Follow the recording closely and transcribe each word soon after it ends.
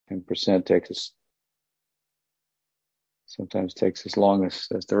10% sometimes takes as long as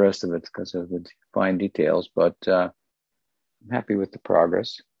the rest of it because of the fine details, but I'm happy with the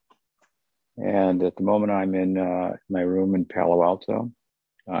progress. And at the moment I'm in my room in Palo Alto.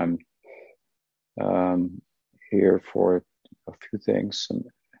 I'm here for a few things, some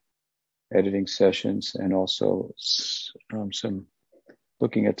editing sessions, and also some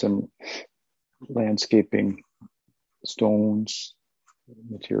looking at some landscaping stones,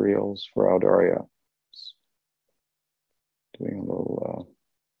 materials for Audaria. Doing a little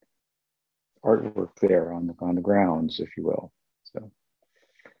artwork there on the grounds, if you will. So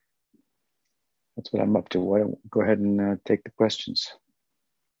that's what I'm up to. Go ahead and take the questions.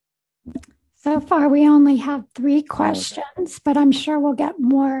 So far, we only have 3 questions, but I'm sure we'll get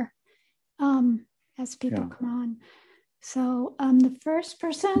more as people come on. So the first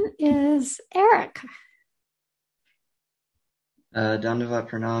person is Eric. Dandavat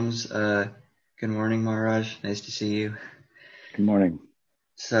Pranams. Good morning, Maharaj. Nice to see you. Good morning.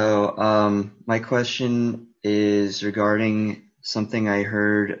 So my question is regarding something I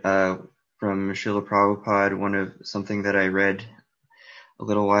heard from Srila Prabhupada, something that I read a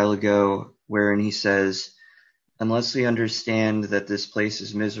little while ago, wherein he says, unless we understand that this place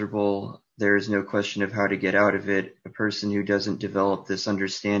is miserable, there is no question of how to get out of it. A person who doesn't develop this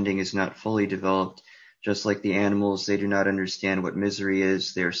understanding is not fully developed. Just like the animals, they do not understand what misery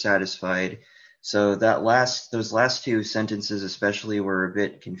is. They are satisfied. So those last 2 sentences especially were a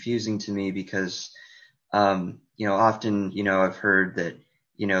bit confusing to me because, often, I've heard that,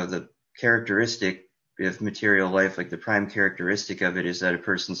 the characteristic of material life, like the prime characteristic of it is that a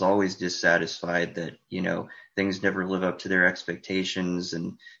person's always dissatisfied, that, things never live up to their expectations,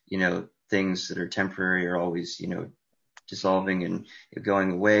 and, things that are temporary are always, dissolving and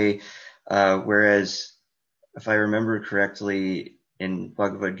going away. Whereas if I remember correctly, in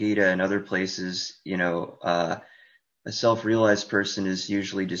Bhagavad Gita and other places, a self-realized person is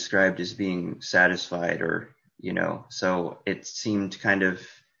usually described as being satisfied, or, so it seemed to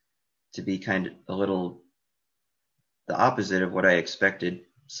be a little the opposite of what I expected.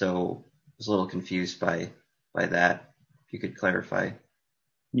 So I was a little confused by that. If you could clarify.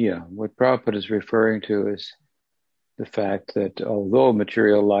 Yeah, what Prabhupada is referring to is the fact that although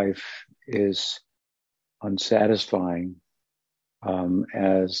material life is unsatisfying,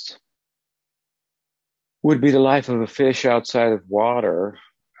 as would be the life of a fish outside of water,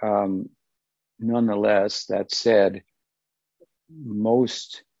 nonetheless, that said,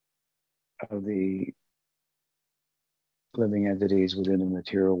 most of the living entities within the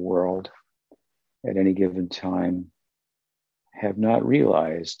material world at any given time have not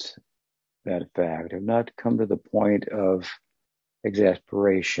realized that fact, have not come to the point of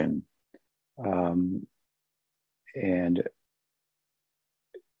exasperation and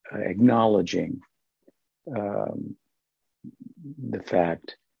acknowledging the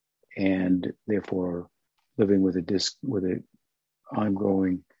fact, and therefore living with a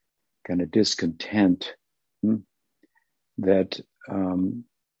ongoing kind of discontent that and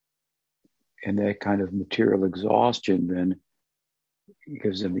that kind of material exhaustion then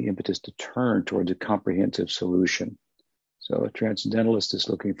gives them the impetus to turn towards a comprehensive solution. So a transcendentalist is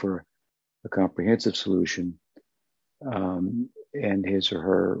looking for a comprehensive solution, and his or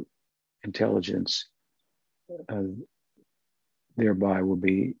her intelligence thereby will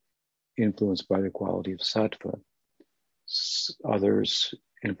be influenced by the quality of sattva. Others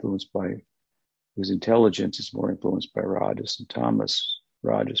whose intelligence is more influenced by rajas and tamas.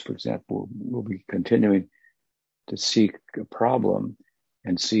 Rajas, for example, will be continuing to seek a problem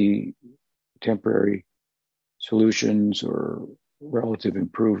and see temporary solutions or relative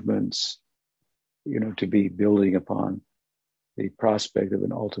improvements, to be building upon the prospect of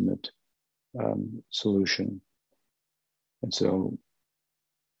an ultimate solution. And so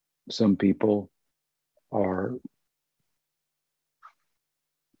some people are,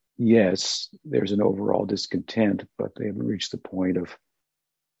 yes, there's an overall discontent, but they haven't reached the point of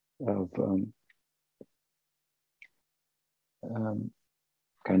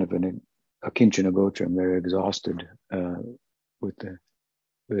kind of an akinchana gotram. They're exhausted with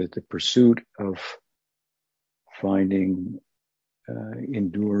the pursuit of finding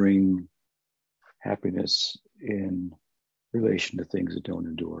enduring happiness in relation to things that don't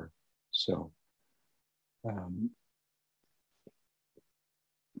endure. So,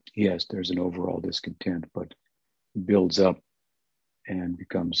 yes, there's an overall discontent, but it builds up and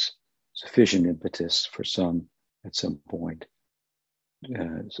becomes sufficient impetus for some at some point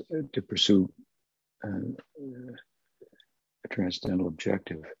to pursue a transcendental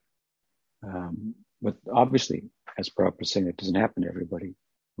objective. But obviously, as Prabhupada was saying, it doesn't happen to everybody,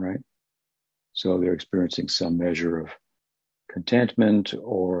 right? So they're experiencing some measure of contentment,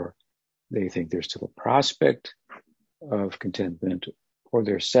 or they think there's still a prospect of contentment, or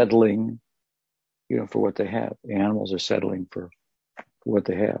they're settling, for what they have. The animals are settling for what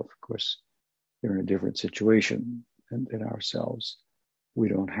they have. Of course, they're in a different situation than ourselves. We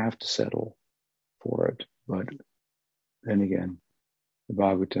don't have to settle for it. But then again, the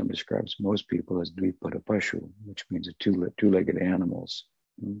Bhagavatam describes most people as dvipada pashu, which means two-legged animals.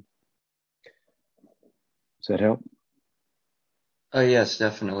 Does that help? Oh, yes,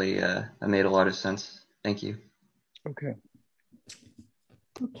 definitely. That made a lot of sense. Thank you. Okay.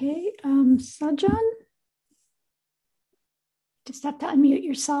 Okay, Sajan? Just have to unmute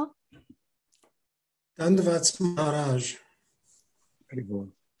yourself. Dandavats Maharaj. Very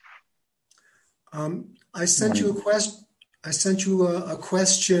good. I sent you a question. I sent you a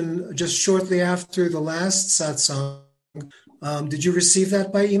question just shortly after the last satsang. Did you receive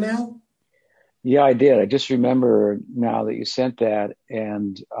that by email? Yeah, I did. I just remember now that you sent that,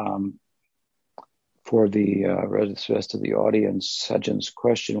 and for the rest of the audience, Sajan's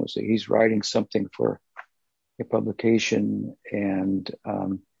question was that he's writing something for a publication, and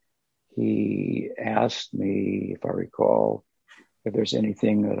he asked me, if I recall, if there's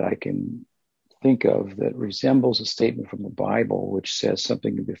anything that I can think of that resembles a statement from the Bible, which says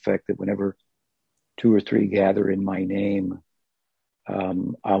something to the effect that whenever 2 or 3 gather in my name,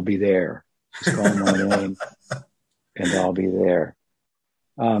 I'll be there. Just call my name and I'll be there.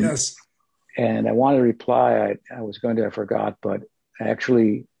 Yes. And I wanted to reply. I was going to, I forgot, but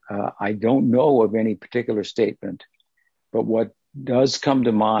actually, I don't know of any particular statement, but what does come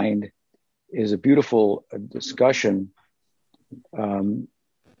to mind is a beautiful discussion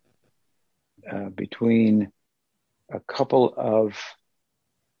between a couple of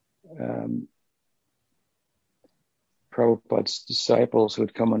Prabhupada's disciples who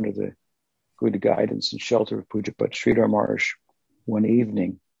had come under the good guidance and shelter of Pujapat Sridhar Maharaj one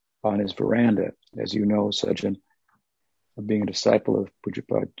evening on his veranda. As you know, Sajan, being a disciple of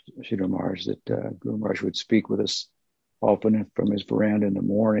Pujapat Sridhar Maharaj, that Guru Maharaj would speak with us often from his veranda in the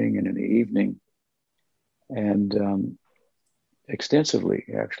morning and in the evening, and extensively,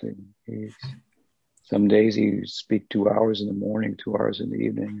 actually. Some days he would speak 2 hours in the morning, 2 hours in the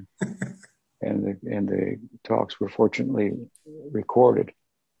evening, and the talks were fortunately recorded.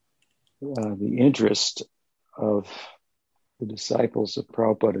 The interest of the disciples of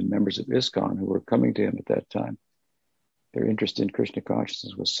Prabhupada and members of ISKCON who were coming to him at that time, their interest in Krishna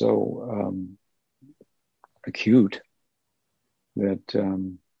consciousness was so acute that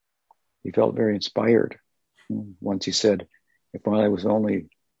he felt very inspired. Once he said, if I was only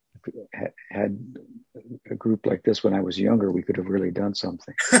had a group like this when I was younger, we could have really done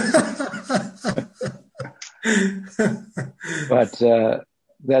something. But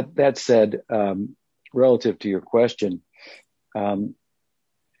that said, relative to your question, and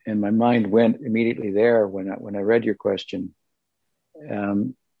my mind went immediately there when I read your question,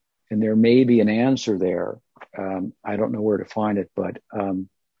 and there may be an answer there. I don't know where to find it, but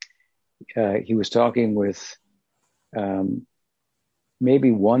he was talking with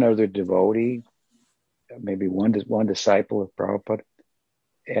maybe one other devotee, maybe one disciple of Prabhupada,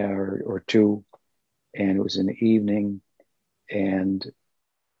 or two, and it was in the evening, and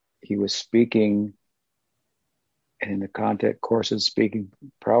he was speaking, and in the course of speaking,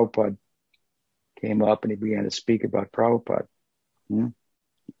 Prabhupada came up and he began to speak about Prabhupada.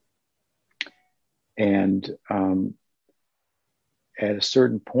 And at a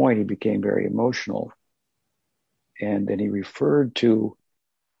certain point, he became very emotional. And then he referred to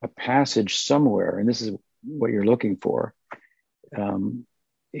a passage somewhere, and this is what you're looking for, in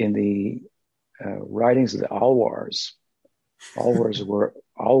the writings of the Alwars.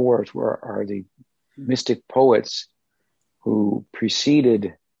 Alwars are the mystic poets who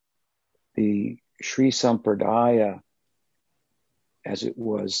preceded the Sri Sampradaya as it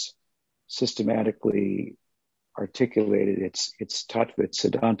was systematically articulated, its tattva, its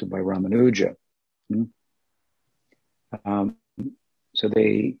siddhanta by Ramanuja. So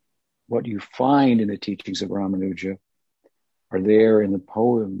what you find in the teachings of Ramanuja are there in the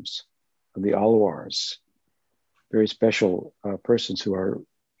poems of the Alwars. Very special persons who are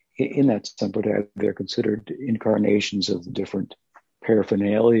in that sampradaya. They're considered incarnations of the different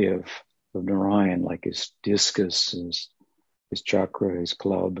paraphernalia of Narayan, like his discus, his chakra, his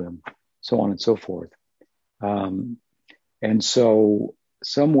club, and so on and so forth. And so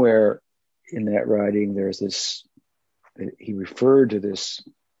somewhere in that writing, there's this, he referred to this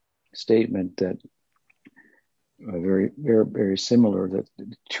statement that very, very, very similar, that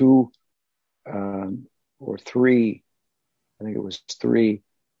 2 or 3, I think it was 3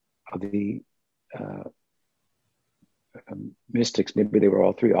 of the mystics, maybe they were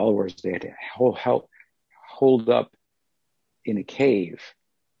all three followers, they had to hold up in a cave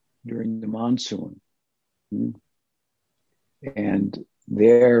during the monsoon. And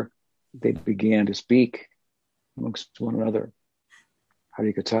there they began to speak amongst one another.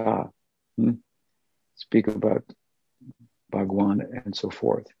 Harikatha, speak about Bhagwan and so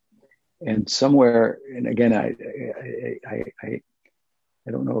forth. And somewhere, and again, I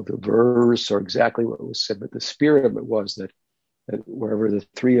don't know the verse or exactly what was said, but the spirit of it was that wherever the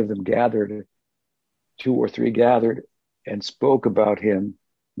three of them gathered, two or three gathered and spoke about him,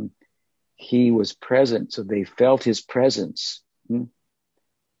 he was present. So they felt his presence. And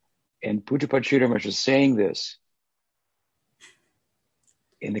Pujapad Sridhar Maharaj is saying this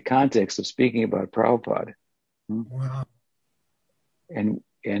in the context of speaking about Prabhupada. Wow. And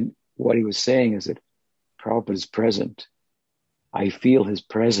what he was saying is that Prabhupada is present. I feel his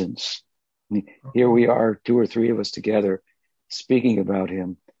presence. Here we are, two or three of us together, speaking about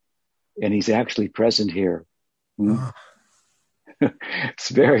him, and he's actually present here. It's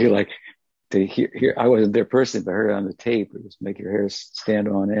very like to hear. I wasn't there personally, but I heard it on the tape. It just make your hair stand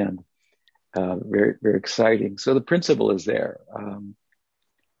on end. Very, very exciting. So the principle is there,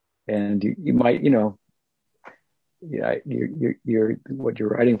 and you might, you're what you're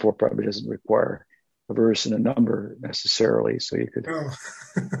writing for probably doesn't require a verse and a number necessarily. So you could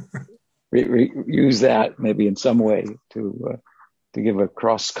use that maybe in some way to give a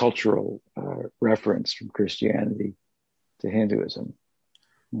cross-cultural reference from Christianity to Hinduism.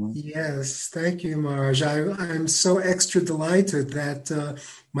 Yes, thank you, Maharaj. I'm so extra delighted that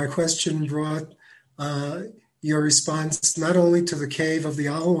my question brought your response not only to the cave of the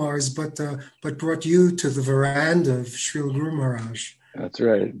Alwars, but brought you to the veranda of Srila Guru Maharaj. That's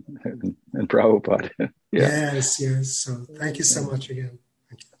right, and Prabhupada. Yes. So thank you so much again.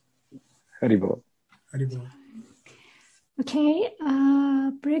 Haribol. Haribol. Okay,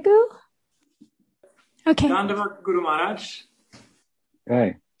 Brigu? Okay. Dandavat Guru Maharaj.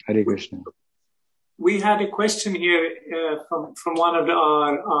 Hi, Hare Krishna. We had a question here from one of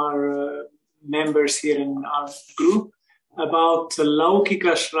our members here in our group about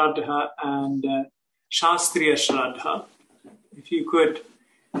Laukika Shraddha and Shastriya Shraddha. If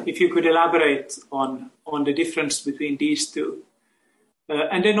you could elaborate on the difference between these two.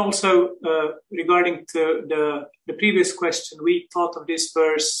 And then also regarding to the previous question, we thought of this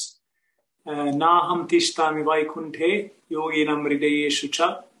verse, Naham tishtami vaikunthe yoginam hridayeshu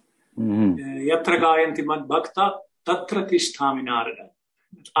cha yatra gayanti mad bhakta tatra tishtami narada.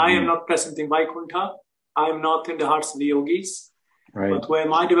 I am not present in Vaikuntha. I am not in the hearts of the yogis. Right. But where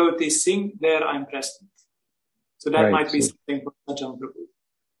my devotees sing, there I am present. So that might be something for Sajjan Prabhu.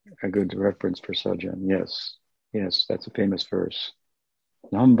 A good reference for Sajjan, yes. Yes, that's a famous verse.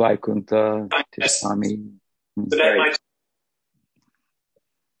 Nam Vaikuntha tishtami. So that might.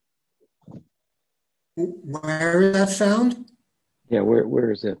 Where is that found? Yeah,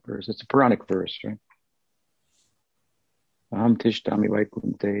 where is that verse? It's a Puranic verse, right? Aham tishtami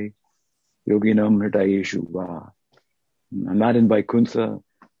Vaikunthe yoginam hridayeshu va. I'm not in Vaikuntha.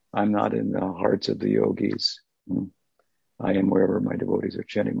 I'm not in the hearts of the yogis. I am wherever my devotees are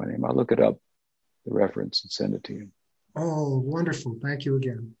chanting my name. I'll look it up, the reference, and send it to you. Oh, wonderful. Thank you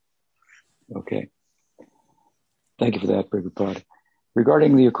again. Okay. Thank you for that, Prabhupada.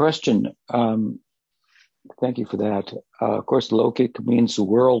 Regarding your question, thank you for that. Of course, Lokik means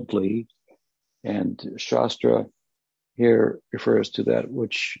worldly, and Shastra here refers to that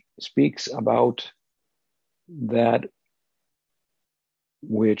which speaks about that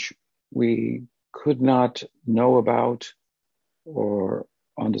which we could not know about or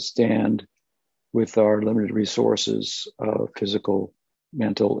understand with our limited resources of physical,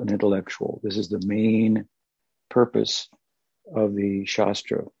 mental, and intellectual. This is the main purpose of the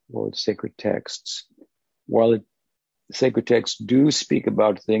Shastra, or the sacred texts. While the sacred texts do speak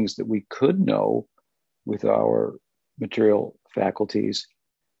about things that we could know with our material faculties,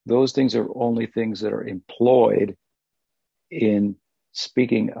 those things are only things that are employed in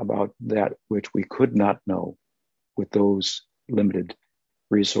speaking about that which we could not know with those limited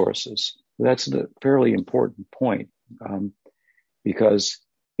resources. That's a fairly important point, because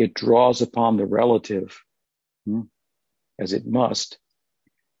it draws upon the relative, as it must,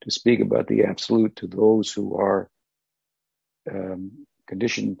 to speak about the absolute to those who are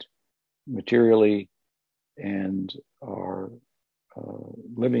conditioned materially and are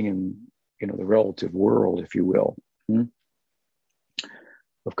living in the relative world, if you will,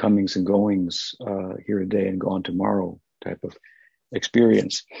 of comings and goings, here today and gone tomorrow type of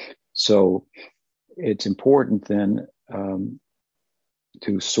experience. So it's important then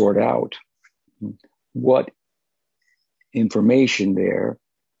to sort out what information there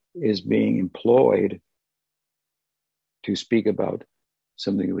is being employed to speak about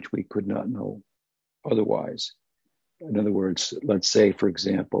something which we could not know otherwise. In other words, let's say, for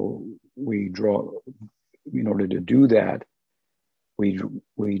example, we draw, in order to do that, we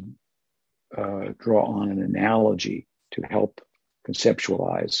draw on an analogy to help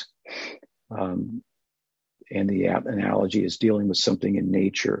conceptualize. And the analogy is dealing with something in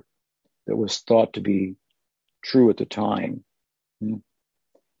nature that was thought to be true at the time.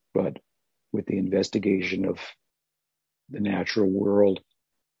 But with the investigation of the natural world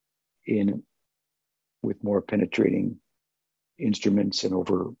with more penetrating instruments and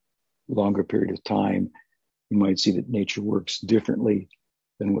over a longer period of time, you might see that nature works differently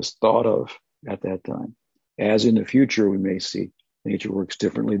than was thought of at that time. As in the future, we may see nature works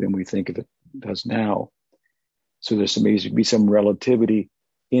differently than we think of it does now. So there's may be some relativity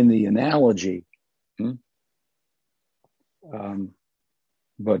in the analogy.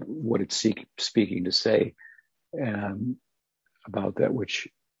 But what it's speaking to say about that which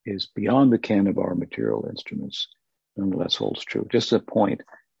is beyond the ken of our material instruments nonetheless holds true. Just a point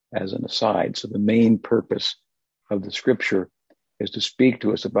as an aside. So the main purpose of the scripture is to speak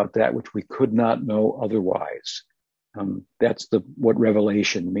to us about that which we could not know otherwise. That's what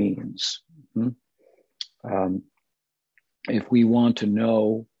revelation means. If we want to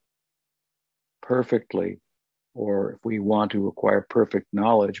know perfectly, or if we want to acquire perfect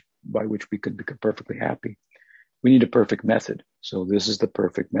knowledge by which we could become perfectly happy, we need a perfect method. So this is the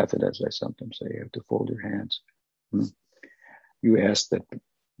perfect method, as I sometimes say. You have to fold your hands. You asked that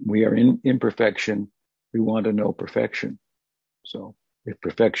we are in imperfection. We want to know perfection. So if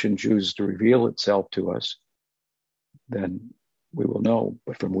perfection chooses to reveal itself to us, then we will know.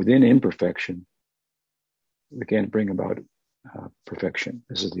 But from within imperfection, we can't bring about perfection.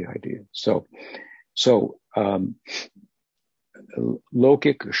 This is the idea. So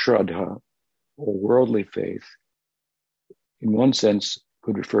Lokik Shraddha, or worldly faith, in one sense,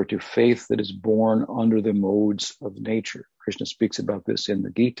 could refer to faith that is born under the modes of nature. Krishna speaks about this in the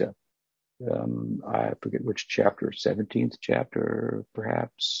Gita. I forget which chapter, 17th chapter,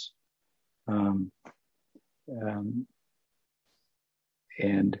 perhaps. And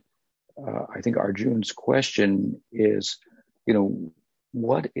I think Arjun's question is,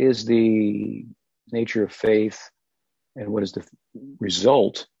 what is the nature of faith and what is the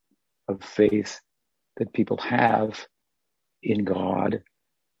result of faith that people have in God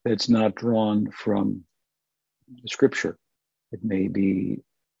that's not drawn from the scripture? It may be,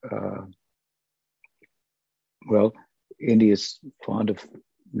 India's fond of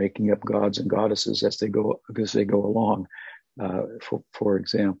making up gods and goddesses as they go along. For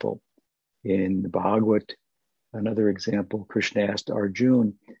example, in the Bhagavad, another example, Krishna asked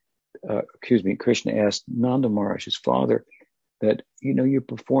Nanda Maharaj, his father, that, you're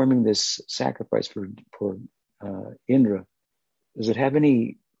performing this sacrifice for Indra. Does it have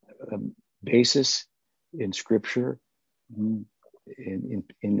any basis in scripture, in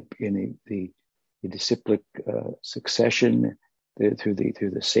the disciplic succession through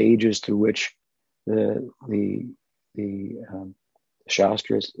the sages through which the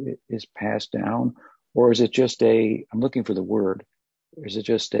Shastra is passed down? Or is it just I'm looking for the word, or is it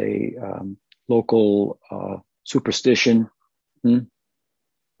just a local superstition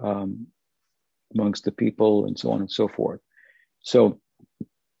amongst the people, and so on and so forth? So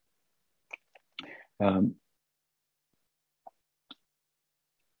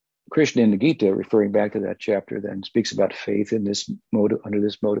Krishna in the Gita, referring back to that chapter, then speaks about faith in this mode, under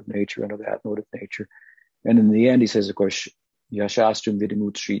this mode of nature, under that mode of nature. And in the end, he says, of course, Yashastram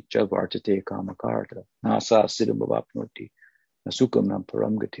vidimutshri javartate kamakarta nasa siddhamavapnoti nasukam nam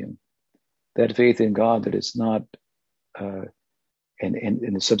paramgatim. That faith in God that is not, and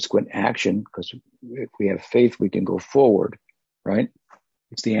in the subsequent action, because if we have faith, we can go forward, right?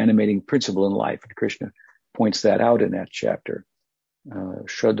 It's the animating principle in life. And Krishna points that out in that chapter.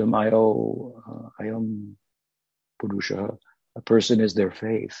 Shraddhamayo ayam purusha. A person is their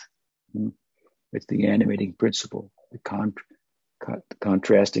faith. It's the animating principle, the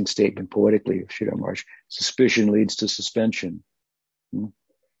contrasting statement poetically of Sridhar Maharaj. Suspicion leads to suspension.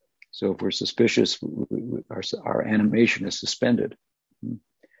 So if we're suspicious, our animation is suspended.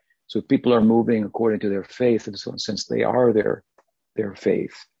 So if people are moving according to their faith, in some sense, they are their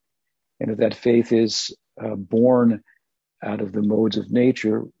faith. And if that faith is born out of the modes of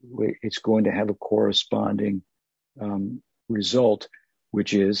nature, it's going to have a corresponding result,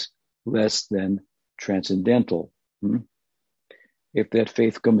 which is less than transcendental. If that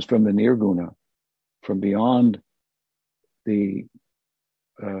faith comes from the nirguna, from beyond the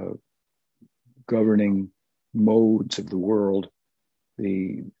governing modes of the world,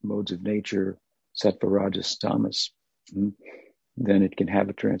 the modes of nature, sattva, rajas, tamas, then it can have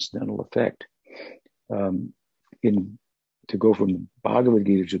a transcendental effect. To go from the Bhagavad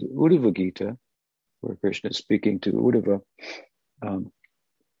Gita to the Uddhava Gita, where Krishna is speaking to Uddhava,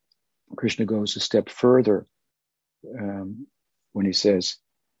 Krishna goes a step further when he says,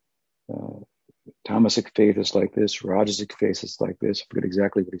 tamasic faith is like this, rajasic faith is like this. I forget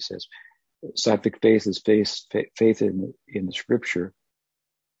exactly what he says. Sattvic faith is faith in the scripture,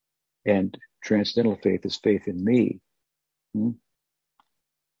 and transcendental faith is faith in me.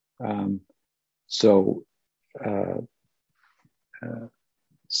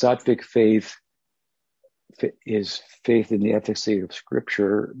 Sattvic faith is faith in the efficacy of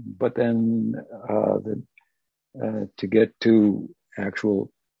scripture, but then to get to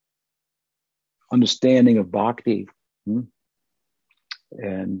actual understanding of bhakti,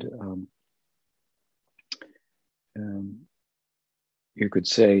 and you could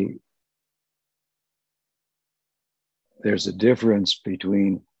say there's a difference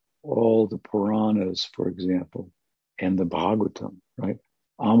between all the Puranas, for example, and the Bhagavatam, right?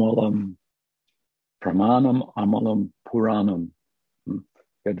 Amalam Pramanam, Amalam Puranam,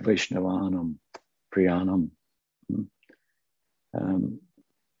 Yad Vaishnavanam, Priyanam,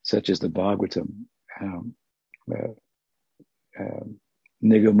 such as the Bhagavatam,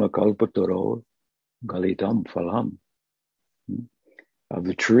 Nigama Kalpataro Galitam Phalam, of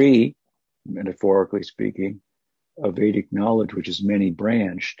the tree, metaphorically speaking, of Vedic knowledge, which is many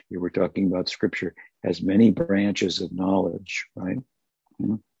branched. Here we're talking about scripture has many branches of knowledge, right?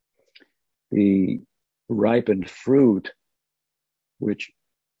 The ripened fruit, which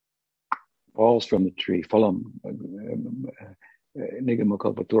falls from the tree, phalam,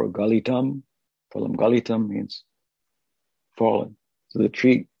 nigamakalpatura galitam, phalam galitam means fallen. So the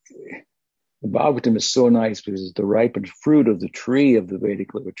tree, the Bhagavatam is so nice because it's the ripened fruit of the tree of the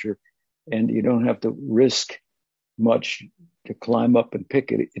Vedic literature, and you don't have to risk much to climb up and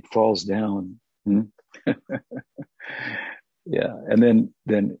pick it. It falls down. Yeah, and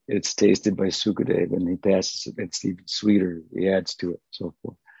then it's tasted by Sukadeva, and he passes it. It's even sweeter. He adds to it, so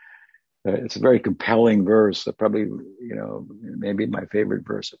forth. It's a very compelling verse. Probably, maybe my favorite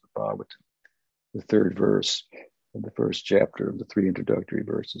verse of the Bhagavatam, the third verse of the first chapter of the three introductory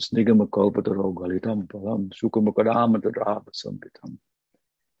verses. Nigamakalpataro galitam palam sukamakadamatadavasambitam.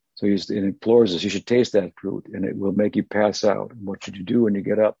 So it implores us, you should taste that fruit, and it will make you pass out. And what should you do when you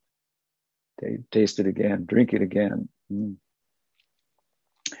get up? Taste it again, drink it again.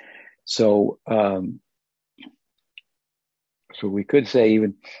 So we could say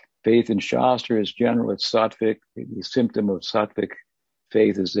even faith in Shastra is general. It's sattvic. The symptom of sattvic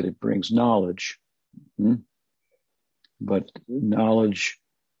faith is that it brings knowledge. But knowledge,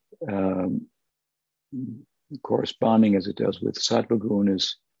 corresponding as it does with sattva guna,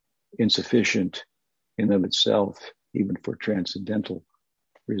 is insufficient in of itself, even for transcendental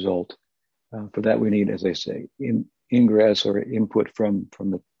result. For that, we need, as I say, ingress or input from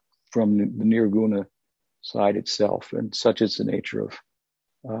the nirguna side itself, and such is the nature of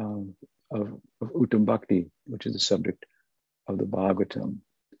Uttam Bhakti, which is the subject of the Bhagavatam.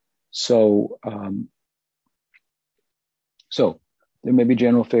 So there may be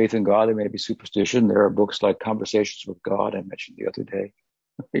general faith in God, there may be superstition. There are books like Conversations with God, I mentioned the other day.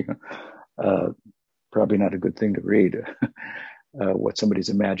 Probably not a good thing to read. What somebody's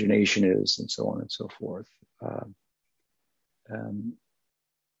imagination is, and so on and so forth.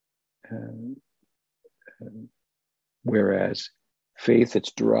 Whereas faith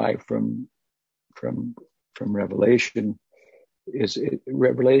that's derived from revelation is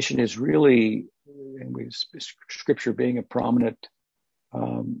really, and scripture being a prominent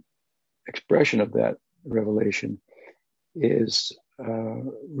expression of that revelation, is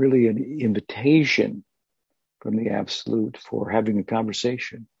really an invitation from the Absolute for having a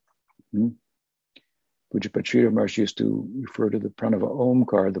conversation. Pujapachita Maharaj used to refer to the pranava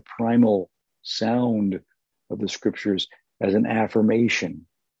omkar, the primal sound of the scriptures, as an affirmation.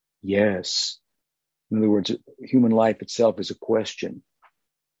 Yes. In other words, human life itself is a question.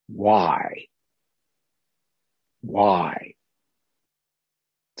 Why? Why?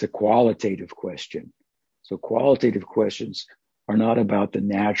 It's a qualitative question. So qualitative questions are not about the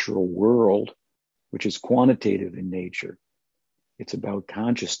natural world, which is quantitative in nature. It's about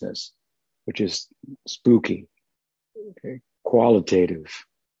consciousness, which is spooky, okay? Qualitative.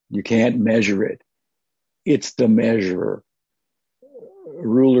 You can't measure it. It's the measurer. A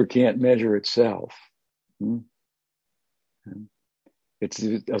ruler can't measure itself. It's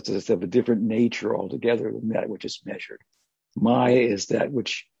of a different nature altogether than that which is measured. Maya is that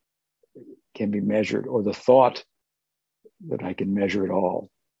which can be measured, or the thought that I can measure it all.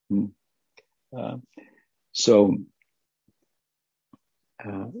 So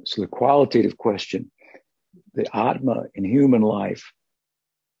the qualitative question, the Atma in human life,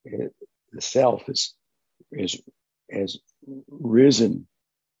 the self has risen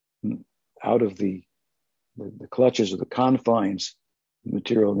out of the clutches of the confines of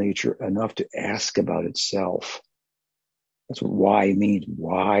material nature enough to ask about itself. That's what why means.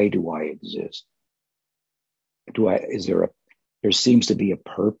 Why do I exist? There seems to be a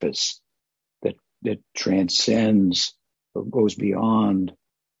purpose that transcends or goes beyond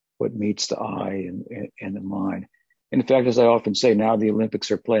what meets the eye and the mind. In fact, as I often say, now the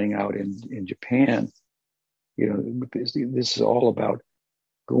Olympics are playing out in Japan. This is all about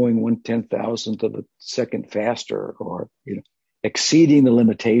going 1/10,000th of a second faster, or exceeding the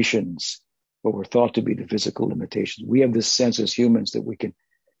limitations, what were thought to be the physical limitations. We have this sense as humans that we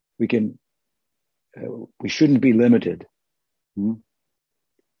shouldn't be limited.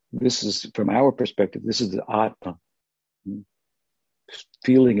 This is, from our perspective, this is the Atma,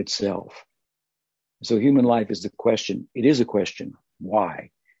 feeling itself. So human life is the question. It is a question.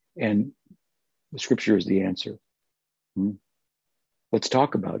 Why? And the scripture is the answer. Let's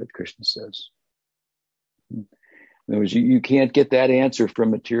talk about it, Krishna says. In other words, you can't get that answer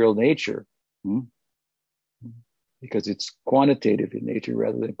from material nature, because it's quantitative in nature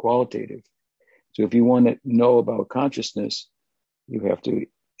rather than qualitative. So if you want to know about consciousness, you have to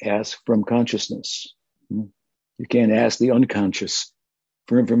ask from consciousness. You can't ask the unconscious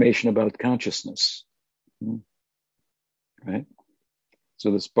for information about consciousness. Right?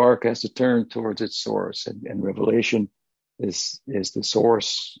 So the spark has to turn towards its source, and revelation is the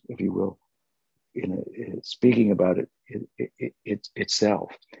source, if you will, speaking about it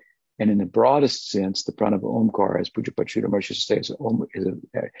itself. And in the broadest sense, the Pranava Omkar, as Pujapad Sridhar Maharaj says,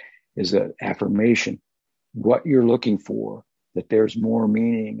 is an affirmation. What you're looking for, that there's more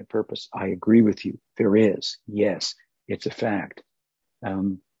meaning and purpose, I agree with you. There is. Yes, it's a fact.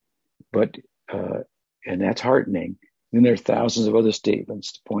 But that's heartening. Then there are thousands of other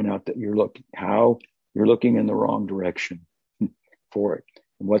statements to point out that you're looking in the wrong direction for it.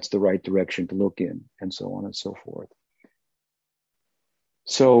 And what's the right direction to look in, and so on and so forth.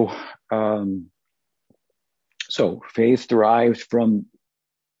 So faith derives from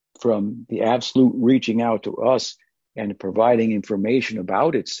the absolute reaching out to us and providing information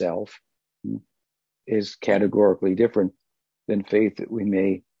about itself is categorically different than faith that we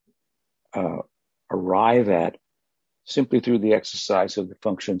may arrive at simply through the exercise of the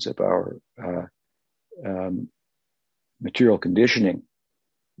functions of our material conditioning.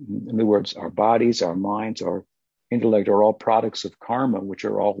 In other words, our bodies, our minds, our intellect are all products of karma, which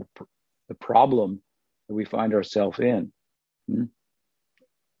are all the problem that we find ourselves in,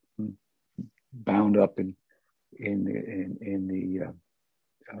 bound up in the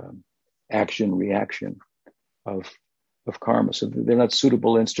action reaction of karma. So they're not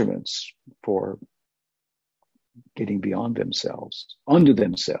suitable instruments for getting beyond themselves, unto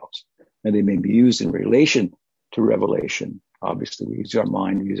themselves. And they may be used in relation to revelation. Obviously, we use our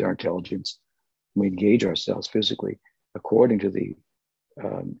mind, we use our intelligence, we engage ourselves physically according to the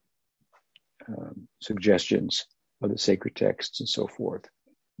suggestions of the sacred texts and so forth.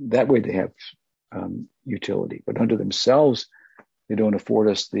 That way they have utility, but unto themselves, they don't afford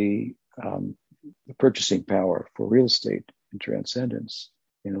us the purchasing power for real estate and transcendence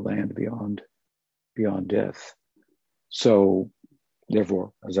in a land beyond death. So,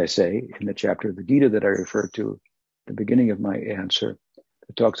 therefore, as I say in the chapter of the Gita that I referred to at the beginning of my answer,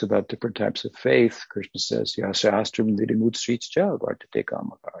 it talks about different types of faith. Krishna says, Yasastram nidimutstritscha vartate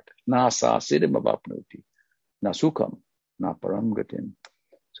kamakart na sasiddhim avapnoti na sukham na param gatim.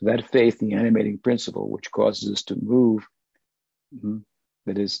 So that faith, the animating principle, which causes us to move,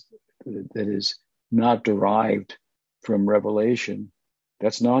 that is not derived from revelation,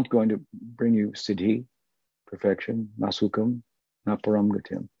 that's not going to bring you siddhi, perfection, nasukam, na param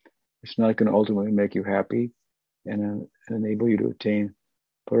gatim. It's not going to ultimately make you happy and enable you to attain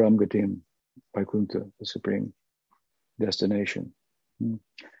param gatim, Vaikuntha, the supreme destination.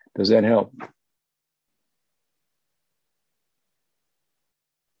 Does that help?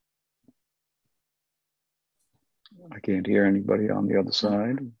 I can't hear anybody on the other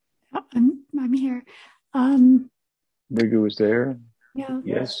side. I'm here. Brigu is there? Yeah.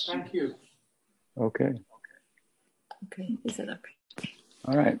 Yes, thank you. Okay. Okay, is it okay?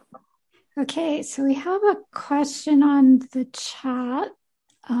 All right. Okay, so we have a question on the chat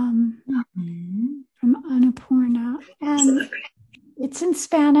from Annapurna, and it's in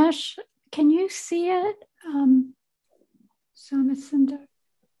Spanish. Can you see it, Somacinda?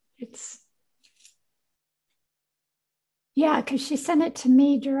 It's Yeah, because she sent it to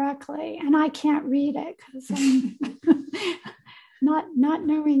me directly, and I can't read it because I'm not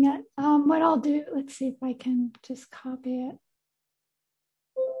knowing it. What I'll do, let's see if I can just copy it.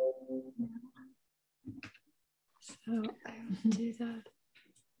 So I will do that.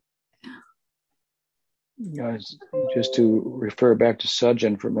 Guys, just to refer back to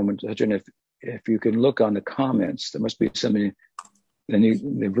Sajjan for a moment, Sajjan, if you can look on the comments, there must be something. Then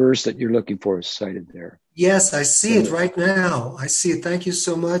the verse that you're looking for is cited there. Yes, I see it right now. I see it. Thank you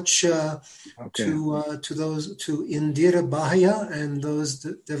so much to Indira Bahia and those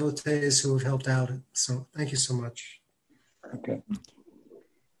devotees who have helped out. So thank you so much. Okay.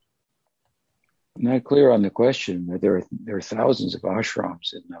 I'm not clear on the question that there are thousands of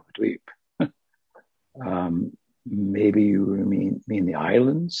ashrams in Navadvip. Maybe you mean the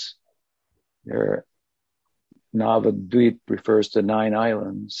islands. Navadvip refers to 9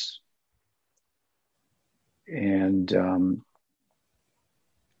 islands. And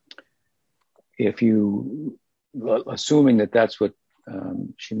if you, assuming that that's what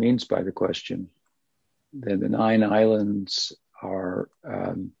she means by the question, then the 9 islands are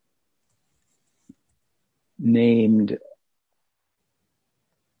named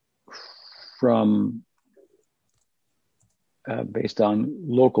from based on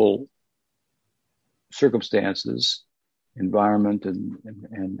local circumstances, environment,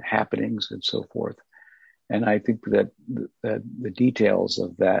 and happenings, and so forth. And I think that the details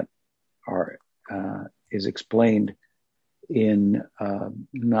of that are is explained in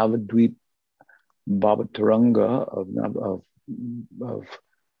Navadvip Bhavataranga of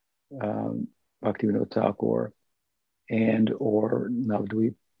Bhaktivinoda Thakur and or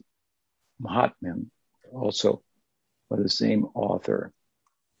Navadvip Mahatmyam, also by the same author.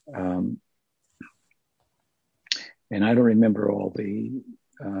 And I don't remember all the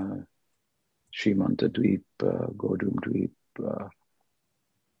Shrimanta Dweep, Godum Dweep,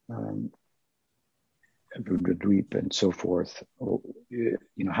 Rudra Dweep, and so forth.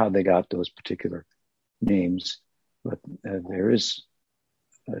 How they got those particular names, but there is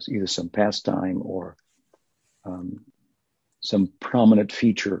either some pastime or some prominent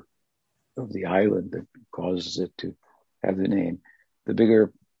feature of the island that causes it to have the name. The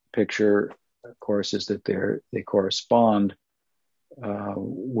bigger picture, of course, is that they correspond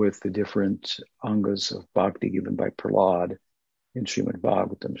with the different angas of bhakti given by Prahlad in Srimad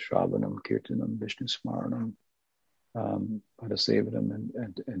Bhagavatam, Shravanam, Kirtanam, Vishnu Smaranam, Padasevanam,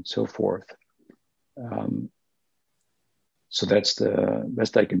 and so forth. So that's the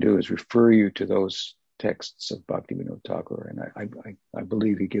best I can do is refer you to those texts of Bhaktivinoda Thakur, and I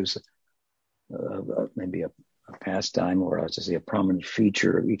believe he gives maybe a pastime, or as I say, a prominent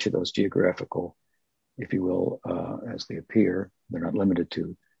feature of each of those geographical, if you will, as they appear. They're not limited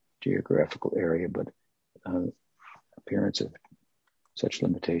to geographical area, but appearance of such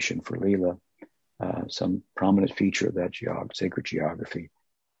limitation for Leela, some prominent feature of that sacred geography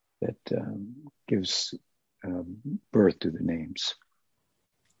that gives birth to the names.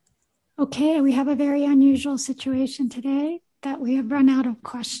 Okay, we have a very unusual situation today that we have run out of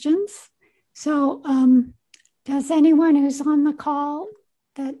questions. So does anyone who's on the call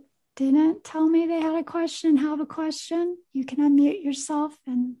that didn't tell me they had a question have a question? You can unmute yourself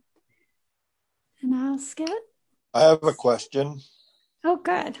and ask it. I have a question. Oh,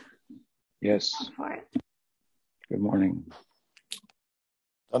 good. Yes. Go for it. Good morning.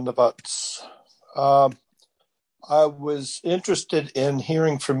 Dandavats. I was interested in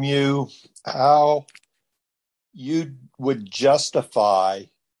hearing from you how you would justify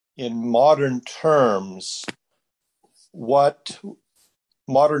in modern terms what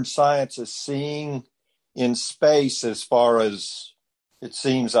modern science is seeing in space as far as it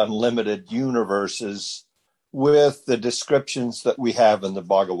seems unlimited universes with the descriptions that we have in the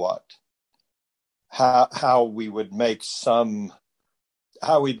Bhagavat. How we would make some,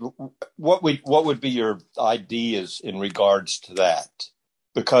 what would be your ideas in regards to that?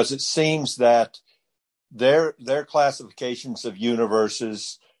 Because it seems that their classifications of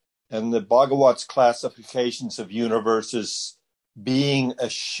universes and the Bhagavat's classifications of universes being a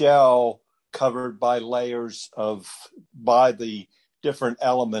shell covered by layers by the different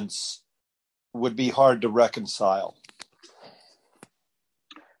elements would be hard to reconcile.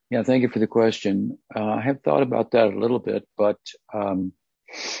 Yeah, thank you for the question. I have thought about that a little bit, but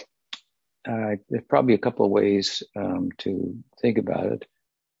there's probably a couple of ways to think about it.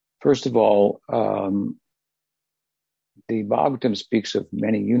 First of all, the Bhagavatam speaks of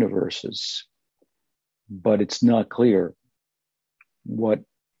many universes, but it's not clear what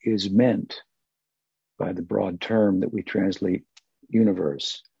is meant by the broad term that we translate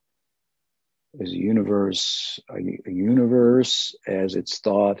universe. Is a universe a universe as it's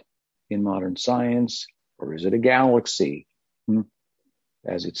thought in modern science, or is it a galaxy?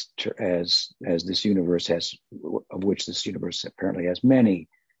 As this universe has, of which this universe apparently has many,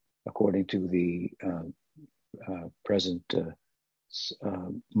 according to the present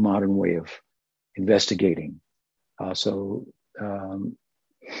modern way of investigating. Of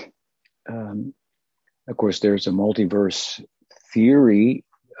course, there's a multiverse theory,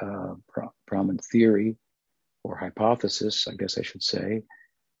 prominent theory or hypothesis, I guess I should say,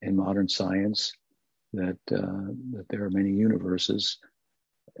 in modern science that there are many universes,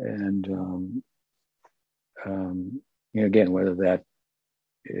 and again, whether that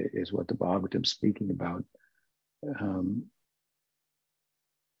is what the Bhagavatam is speaking about,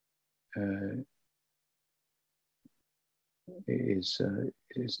 is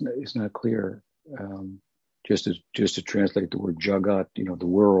not clear. Just to translate the word jagat, the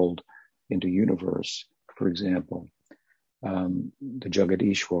world, into universe, for example, the Jagat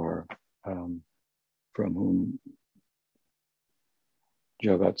Ishwar, from whom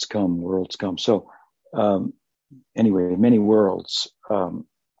jagats come, worlds come. So anyway, many worlds. Well,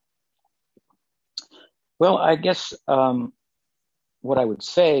 I guess what I would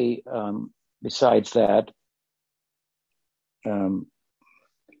say besides that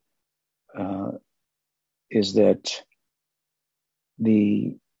is that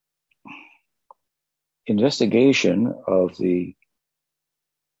the investigation of the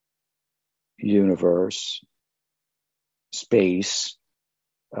universe, space,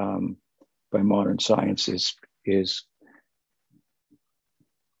 by modern science is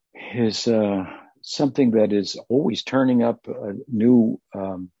something that is always turning up new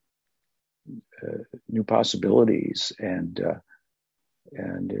possibilities, and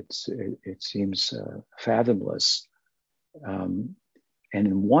it seems fathomless. And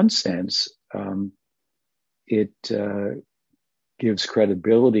in one sense, it gives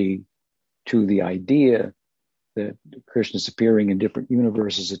credibility to the idea that Krishna is appearing in different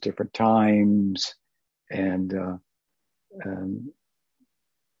universes at different times, and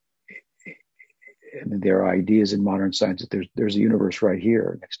there are ideas in modern science that there's a universe right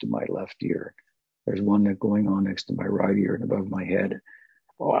here next to my left ear. There's one that's going on next to my right ear and above my head.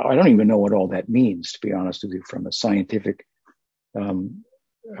 Well, I don't even know what all that means, to be honest with you, from a scientific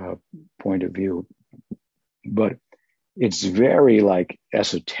point of view. But it's very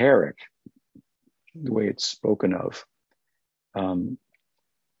esoteric, the way it's spoken of.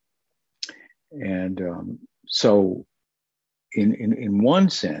 So in one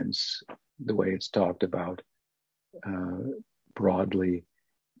sense, the way it's talked about broadly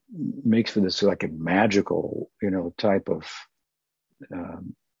makes for this a magical, type of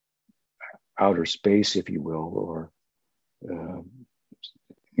outer space, if you will, or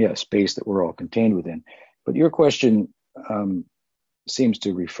space that we're all contained within. But your question seems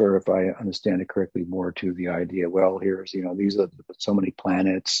to refer, if I understand it correctly, more to the idea, well, here's, these are so many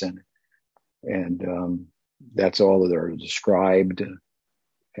planets, and that's all that are described.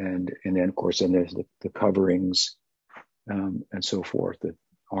 And then, of course, then there's the coverings and so forth that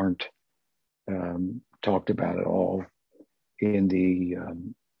aren't talked about at all in the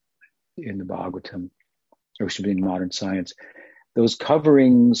Bhagavatam, or should be in modern science. Those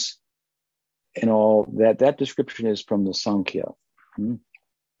coverings and all that description is from the Sankhya.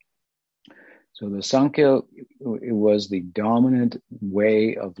 So the Sankhya, it was the dominant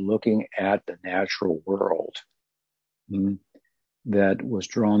way of looking at the natural world that was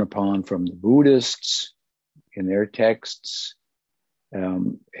drawn upon from the Buddhists in their texts,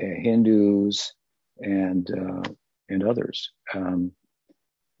 Hindus, and others.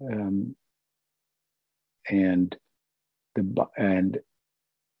 And the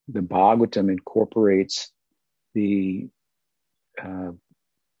Bhagavatam incorporates the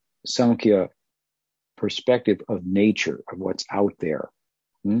Sankhya perspective of nature, of what's out there.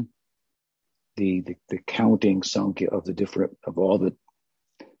 The counting Sankhya of the different, of all the,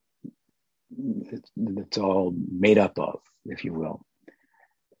 it's all made up of, if you will.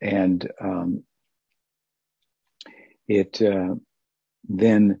 And it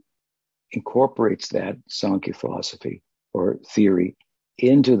then incorporates that Sankhya philosophy or theory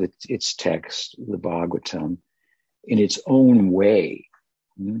into its text, the Bhagavatam, in its own way.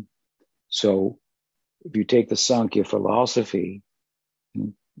 So if you take the Sankhya philosophy,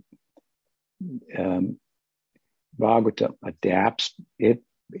 Bhagavatam adapts it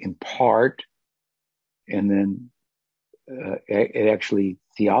in part, and then it actually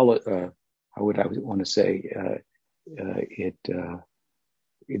how would I want to say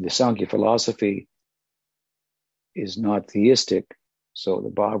the Sankhya philosophy is not theistic, So the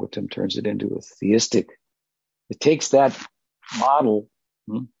Bhagavatam turns it into a theistic. It takes that model,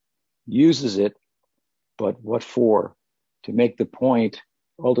 uses it, but what for? To make the point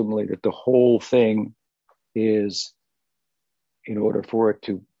ultimately that the whole thing is, in order for it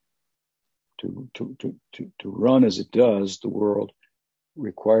to run as it does, the world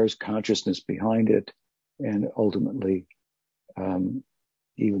requires consciousness behind it, and ultimately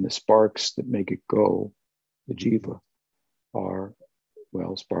even the sparks that make it go, the jiva, are,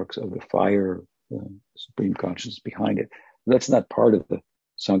 well, sparks of the fire, supreme consciousness behind it. That's not part of the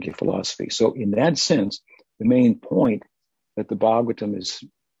Sankhya philosophy. So in that sense, the main point that the Bhagavatam is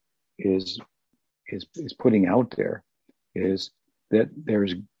putting out there is that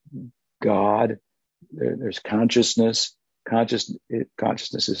there's God, there's consciousness.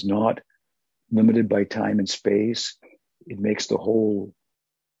 Consciousness is not limited by time and space. It makes the whole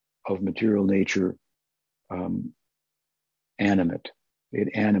of material nature animate. It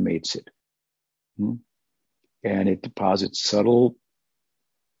animates it. And it deposits subtle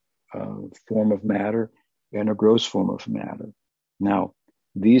form of matter and a gross form of matter. Now,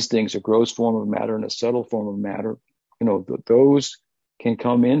 these things, a gross form of matter and a subtle form of matter, those can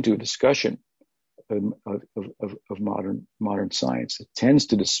come into discussion of modern science. It tends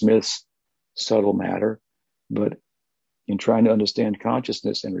to dismiss subtle matter, but in trying to understand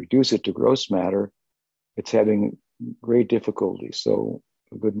consciousness and reduce it to gross matter, it's having great difficulty. So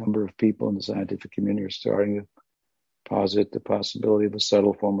a good number of people in the scientific community are starting to posit the possibility of a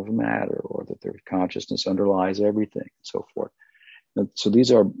subtle form of matter, or that their consciousness underlies everything, and so forth. And so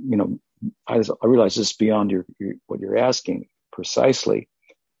these are, I realize this is beyond what you're asking precisely,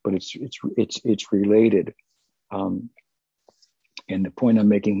 but it's related. And the point I'm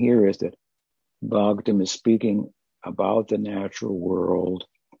making here is that Bhagavatam is speaking about the natural world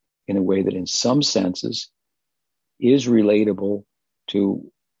in a way that in some senses is relatable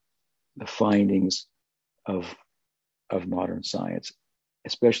to the findings of modern science,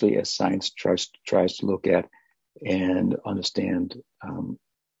 especially as science tries to look at and understand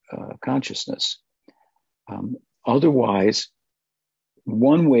consciousness. Otherwise,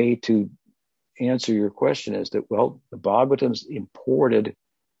 one way to answer your question is that, well, the Bhagavatam's imported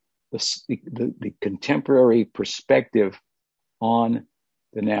the contemporary perspective on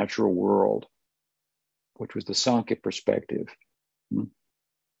the natural world, which was the Sankhya perspective,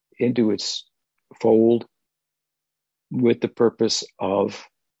 into its fold, with the purpose of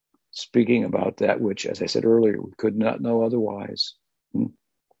speaking about that which, as I said earlier, we could not know otherwise,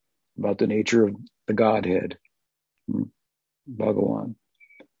 about the nature of the Godhead, Bhagavan,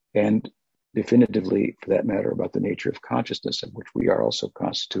 and definitively, for that matter, about the nature of consciousness, of which we are also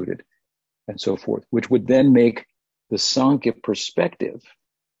constituted, and so forth, which would then make the Sankhya perspective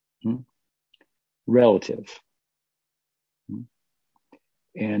relative.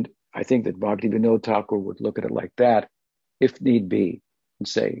 And I think that Bhaktivinoda Thakur would look at it like that, if need be, and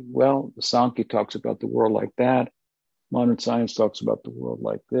say, well, the Sankhya talks about the world like that, modern science talks about the world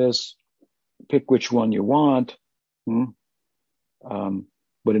like this, pick which one you want.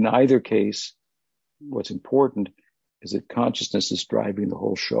 But in either case, what's important is that consciousness is driving the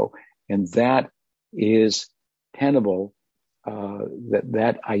whole show. And that is tenable,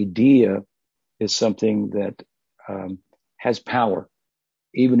 that idea is something that has power,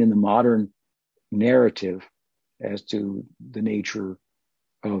 even in the modern narrative, as to the nature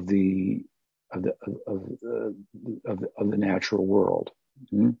of the natural world.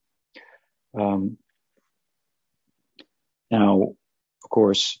 Now, of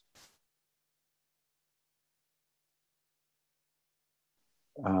course,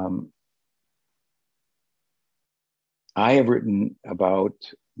 I have written about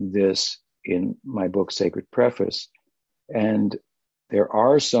this in my book, Sacred Preface, and there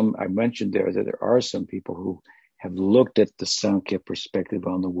are some, I mentioned there that there are some people who have looked at the Sankhya perspective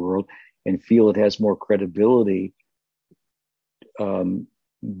on the world and feel it has more credibility than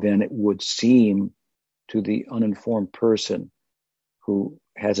it would seem to the uninformed person who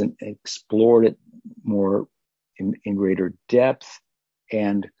hasn't explored it more in greater depth,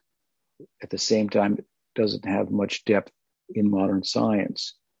 and at the same time doesn't have much depth in modern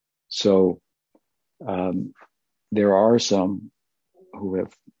science. So there are some who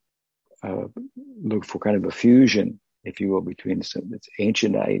have looked for kind of a fusion, if you will, between this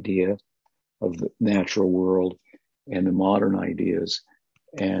ancient idea of the natural world and the modern ideas,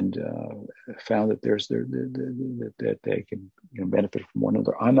 and found that that they can benefit from one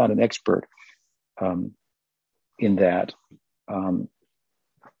another. I'm not an expert in that.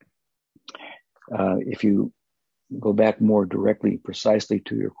 If you go back more directly, precisely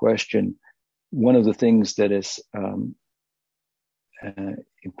to your question, one of the things that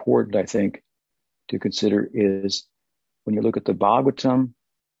important, I think, to consider is when you look at the Bhagavatam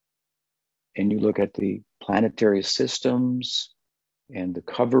and you look at the planetary systems and the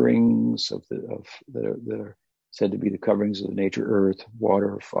coverings that are said to be the coverings of the nature, earth,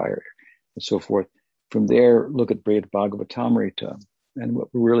 water, fire, and so forth. From there, look at Bhagavatamrita. And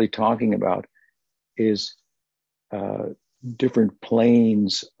what we're really talking about is different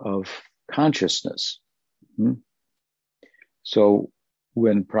planes of consciousness. So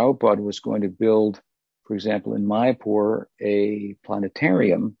when Prabhupada was going to build, for example, in Mayapur, a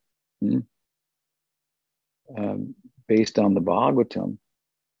planetarium based on the Bhagavatam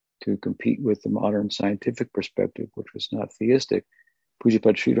to compete with the modern scientific perspective, which was not theistic,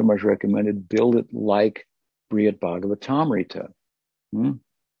 Pujapad Sri Maharaj recommended build it like Brihad Bhagavatamrita,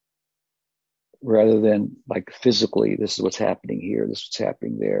 rather than like physically, this is what's happening here, this is what's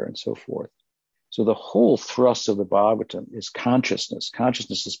happening there, and so forth. So the whole thrust of the Bhagavatam is consciousness.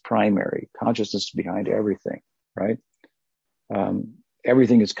 Consciousness is primary. Consciousness is behind everything, right?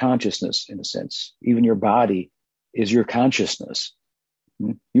 Everything is consciousness in a sense. Even your body is your consciousness.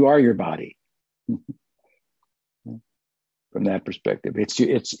 You are your body. From that perspective,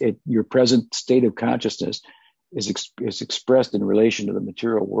 your present state of consciousness is expressed in relation to the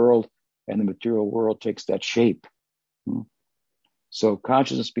material world, and the material world takes that shape. So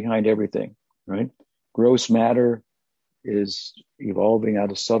consciousness behind everything, right? Gross matter is evolving out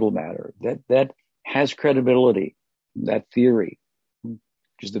of subtle matter. That has credibility. That theory, which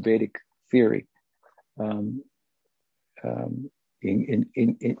is the Vedic theory, or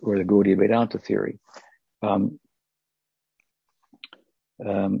the Gaudiya Vedanta theory.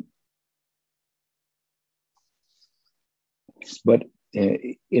 But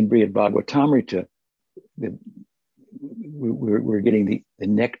in Brihad Bhagavatamrita, we're getting the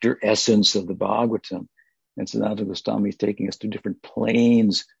nectar essence of the Bhagavatam. And Sanatana Goswami is taking us to different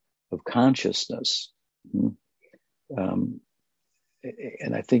planes of consciousness. And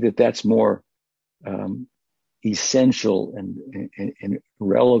I think that that's more essential and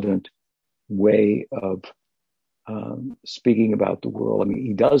relevant way of speaking about the world. I mean,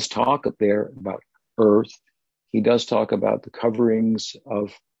 he does talk up there about earth. He does talk about the coverings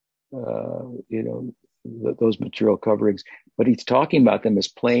of, those material coverings, but he's talking about them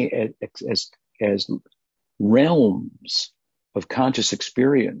as as realms of conscious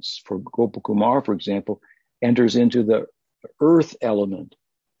experience. For Gopakumar, for example, enters into the earth element.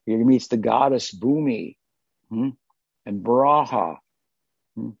 He meets the goddess Bhumi and Braha,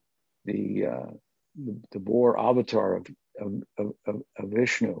 the boar avatar of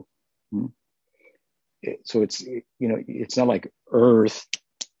Vishnu. So it's not like earth,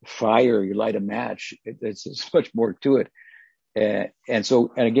 fire, you light a match. It's much more to it. And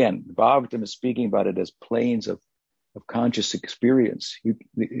again, the Bhagavatam is speaking about it as planes of conscious experience.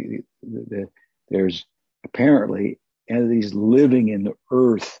 There's apparently entities living in the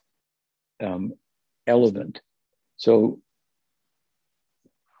earth element. So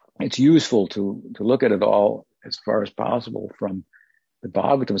it's useful to look at it all as far as possible from the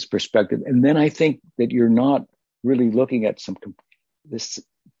Bhagavatam's perspective. And then I think that you're not really looking at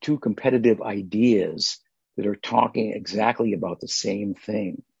two competitive ideas that are talking exactly about the same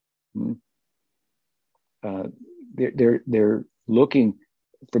thing. They're looking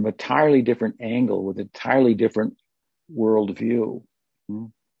from an entirely different angle with an entirely different worldview.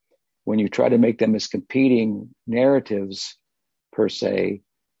 When you try to make them as competing narratives per se,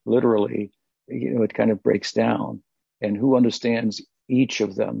 literally, it kind of breaks down. And who understands each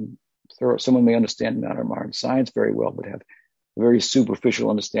of them? Someone may understand modern science very well, but have a very superficial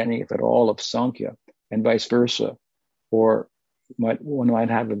understanding, if at all, of Sankhya, and vice versa. Or one might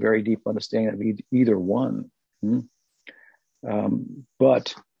have a very deep understanding of either one.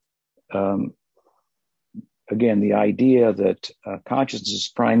 But again, the idea that consciousness is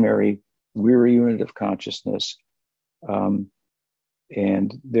primary, we're a unit of consciousness, and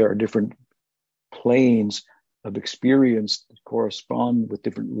there are different planes of experience that correspond with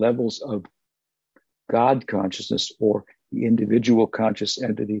different levels of God consciousness or the individual conscious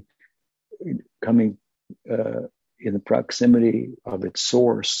entity coming in the proximity of its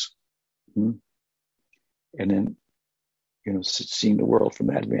source, and then seeing the world from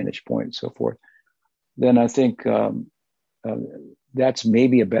that vantage point and so forth. Then I think that's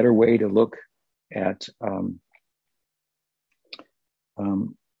maybe a better way to look at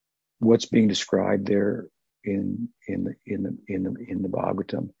what's being described there in the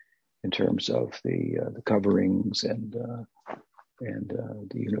Bhagavatam in terms of the coverings and the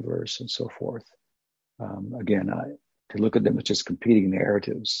universe and so forth. Again, to look at them as just competing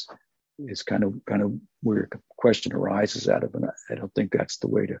narratives is kind of where the question arises out of, and I don't think that's the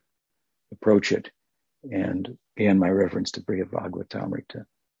way to approach it. And my reference to Bhagavatam,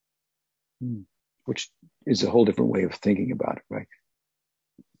 which is a whole different way of thinking about it, right?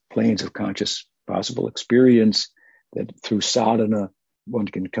 Planes of conscious possible experience that through sadhana one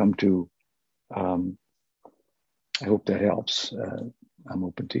can come to. I hope that helps. I'm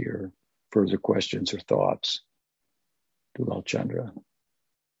open to your further questions or thoughts. Dulal Chandra.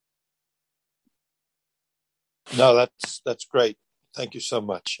 No, that's great. Thank you so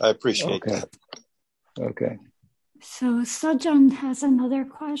much. I appreciate that. Okay. So Sajan has another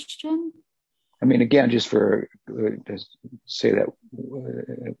question. I mean, again, just for to say that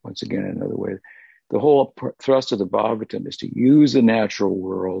once again in another way, the whole thrust of the Bhagavatam is to use the natural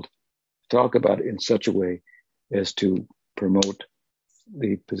world, talk about it in such a way as to promote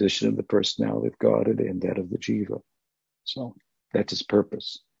the position of the personality of God and that of the jiva. So that's its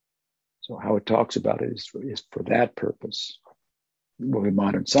purpose. So how it talks about it is for that purpose. What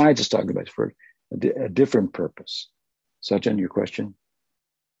modern science is talking about is for a different purpose. Sajan, your question?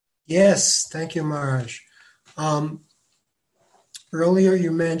 Yes, thank you, Maharaj. Earlier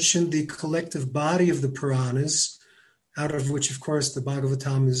you mentioned the collective body of the Puranas, out of which, of course, the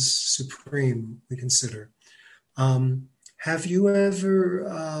Bhagavatam is supreme, we consider. Have you ever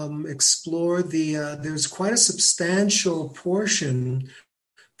explored there's quite a substantial portion,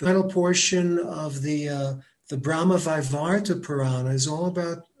 the final portion of the Brahma Vaivarta Purana is all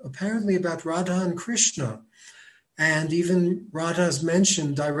apparently about Radha and Krishna. And even Radha is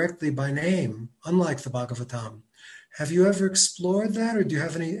mentioned directly by name, unlike the Bhagavatam. Have you ever explored that, or do you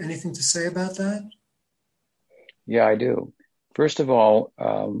have anything to say about that? Yeah, I do. First of all,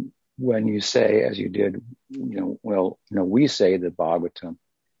 when you say, as you did, we say the Bhagavatam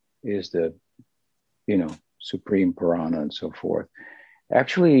is the, supreme Purana and so forth.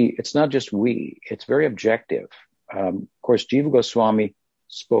 Actually, it's not just we, it's very objective. Of course, Jiva Goswami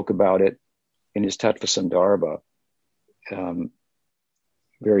spoke about it in his Tattva Sandarbha,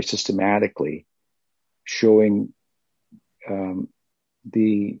 very systematically, showing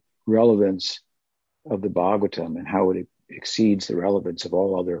the relevance of the Bhagavatam and how it exceeds the relevance of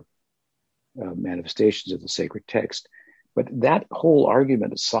all other manifestations of the sacred text. But that whole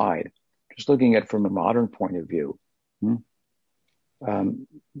argument aside, just looking at it from a modern point of view,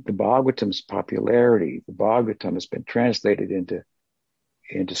 the Bhagavatam's popularity, the Bhagavatam has been translated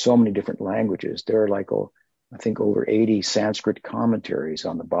into so many different languages. There are I think over 80 Sanskrit commentaries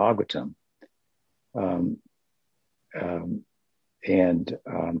on the Bhagavatam.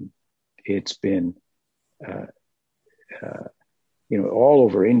 It's been, all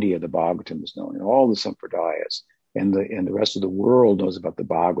over India, the Bhagavatam is known, and all the Sampradayas and the rest of the world knows about the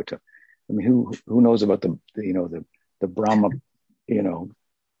Bhagavatam. I mean, who knows about the Brahma,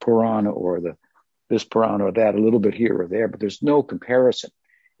 Purana or this Purana or that, a little bit here or there, but there's no comparison.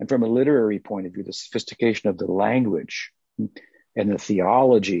 And from a literary point of view, the sophistication of the language and the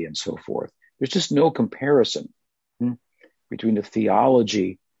theology and so forth, there's just no comparison between the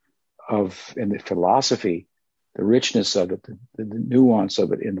theology and the philosophy, the richness of it, the nuance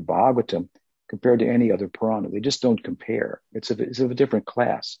of it in the Bhagavatam compared to any other Purana. They just don't compare. It's of a different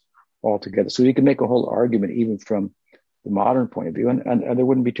class altogether. So you can make a whole argument even from the modern point of view, and there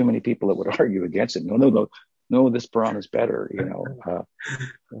wouldn't be too many people that would argue against it. No, this Purana is better,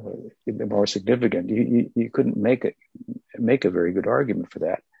 more significant. You couldn't make a very good argument for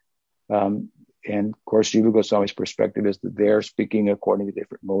that. And of course, Jiva Goswami's perspective is that they're speaking according to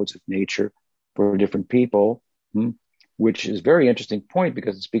different modes of nature for different people, which is a very interesting point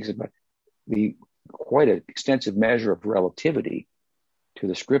because it speaks about quite an extensive measure of relativity to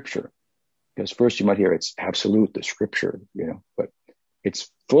the scripture. Because first you might hear it's absolute, the scripture, but it's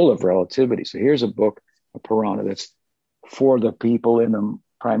full of relativity. So here's a book, a Purana, that's for the people in them,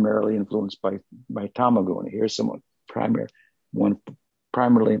 primarily influenced by Tamaguna. Here's one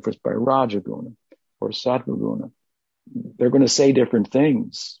primarily influenced by Rajaguna or Sattvaguna. They're going to say different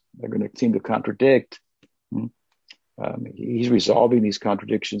things. They're going to seem to contradict. He's resolving these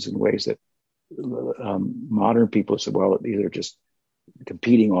contradictions in ways that modern people say, well, these are just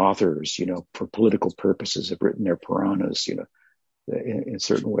competing authors, for political purposes have written their Puranas, in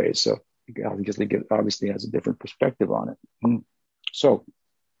certain ways. So obviously has a different perspective on it. So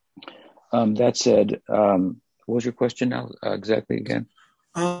that said, what was your question now exactly again?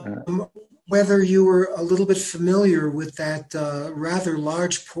 Whether you were a little bit familiar with that rather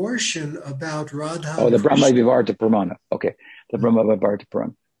large portion about Radha. Oh, the Brahma Vaivarta Purana. Okay, the Brahma Vaivarta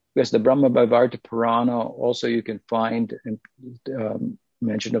Purana. Yes, the Brahma Vaivarta Purana. Also, you can find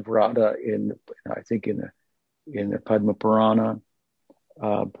mention of Radha in the Padma Purana.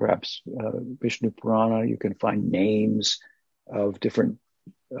 perhaps Vishnu Purana, you can find names of different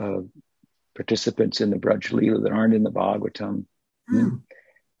participants in the Braj Leela that aren't in the Bhagavatam,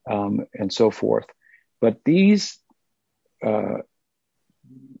 and so forth. But these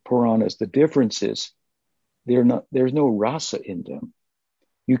Puranas, the difference is there's no rasa in them.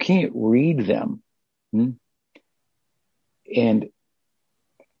 You can't read them and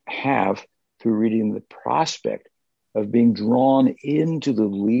have, through reading, the prospect of being drawn into the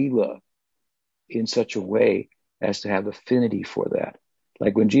Leela in such a way as to have affinity for that.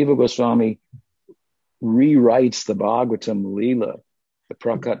 Like when Jiva Goswami rewrites the Bhagavatam Leela, the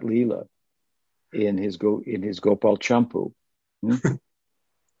Prakat Leela, in his Gopal Champu,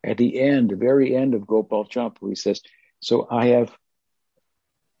 at the very end of Gopal Champu, he says, so I have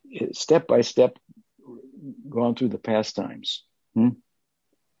step by step gone through the pastimes.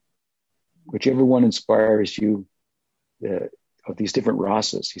 Whichever one inspires you of these different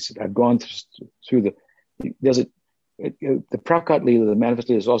rasas. He said, I've gone through the Prakat Leela, the manifest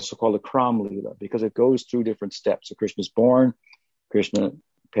Leela, is also called the Kram Leela because it goes through different steps. So Krishna's born, Krishna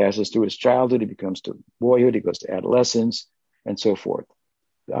passes through his childhood, he becomes to boyhood, he goes to adolescence, and so forth.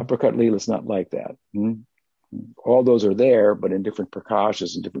 The Prakat Leela is not like that. All those are there, but in different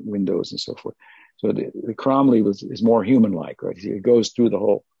prakashas and different windows and so forth. So the Kram Leela is more human-like, right? It goes through the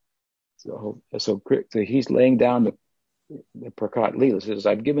whole. So he's laying down the Prakat Leela. He says,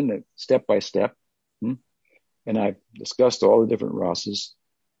 I've given it step by step, and I've discussed all the different rasas.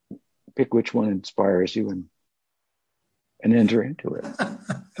 Pick which one inspires you and enter into it.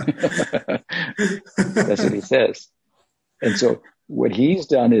 That's what he says. And so what he's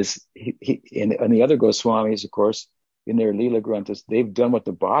done is, and the other Goswamis, of course, in their Leela Granthas, they've done what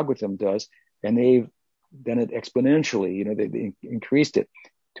the Bhagavatam does, and they've done it exponentially. They've increased it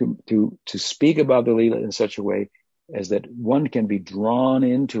to speak about the Leela in such a way as that one can be drawn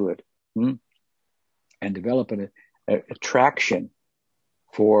into it and develop an attraction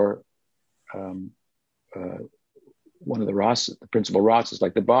for one of the rasas, the principal rasas.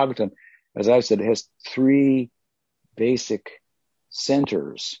 Like the Bhagavatam, as I said, it has three basic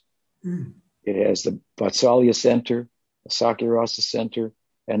centers. It has the Vatsalya center, the Sakya Rasa center,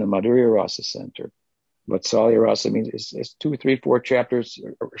 and the Madhurya Rasa center. Vatsalya Rasa means it's 2, 3, 4 chapters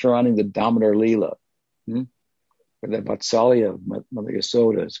surrounding the Damodar Leela. Where the Vatsalya of Mother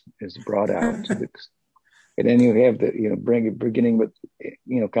Yasoda is brought out. And then you have beginning with,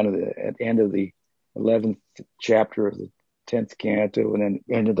 kind of at the end of the 11th chapter of the 10th canto, and then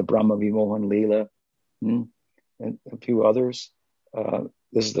end of the Brahma Vimohan Leela, and a few others.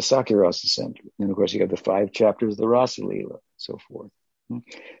 This is the Sakya Rasa center. And of course, you have the 5 chapters of the Rasa Leela, and so forth.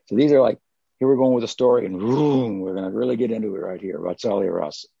 So these are like, here we're going with a story, and we're going to really get into it right here, Vatsalya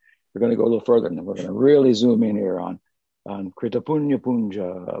Rasa. We're going to go a little further, and then we're going to really zoom in here on Krita Punya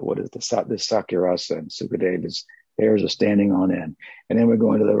Punja, what is the Sakya Rasa, and Sukadeva's hairs are standing on end. And then we're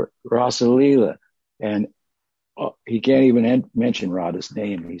going to the Rasa Leela, and he can't even mention Radha's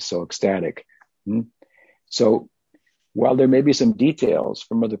name. He's so ecstatic. So while there may be some details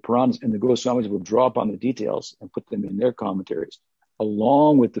from other Puranas, and the Goswamis will draw upon the details and put them in their commentaries,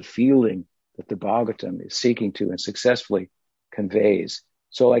 along with the feeling that the Bhagavatam is seeking to and successfully conveys.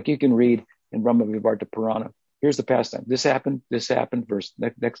 So like you can read in Brahma Vivarta Purana, here's the pastime. This happened, verse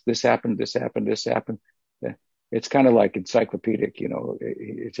next, this happened. It's kind of like encyclopedic,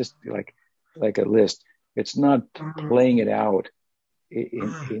 it's just like a list. It's not playing it out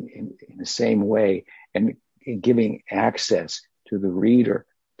in the same way and giving access to the reader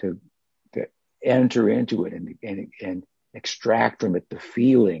to enter into it and extract from it the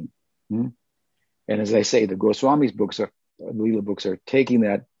feeling. And as I say, the Goswami's Leela books are taking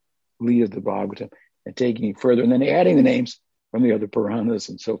that lead of the Bhagavatam and taking it further, and then adding the names from the other Puranas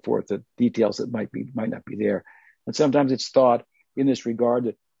and so forth, the details that might not be there. And sometimes it's thought in this regard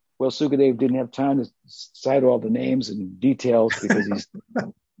that, well, Sukadeva didn't have time to cite all the names and details because he's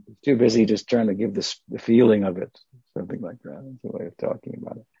too busy just trying to give the feeling of it, something like that. That's the way of talking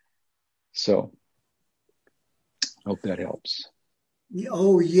about it. So, hope that helps.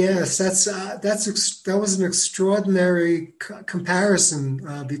 Oh yes, that was an extraordinary comparison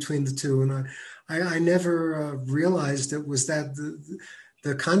between the two, and I never realized it was that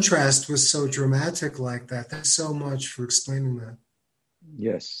the contrast was so dramatic like that. Thanks so much for explaining that.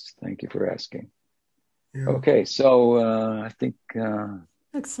 Yes, thank you for asking. Yeah. Okay, so I think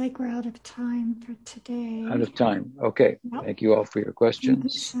looks like we're out of time for today. Out of time. Okay. Yep. Thank you all for your questions.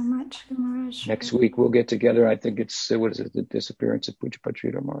 Thank you so much, Gumaraj. Next week we'll get together. I think it's, what is it, the disappearance of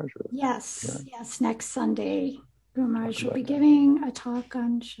Pujapatrita Maharaj? Yes, next Sunday. Gumaraj will be giving a talk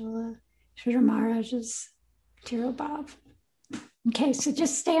on Srila Maharaj's Tirobhav. Okay, so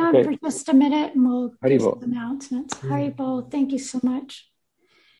just stay on Okay. for just a minute and we'll do Haribol. some announcements. Haribol, thank you so much.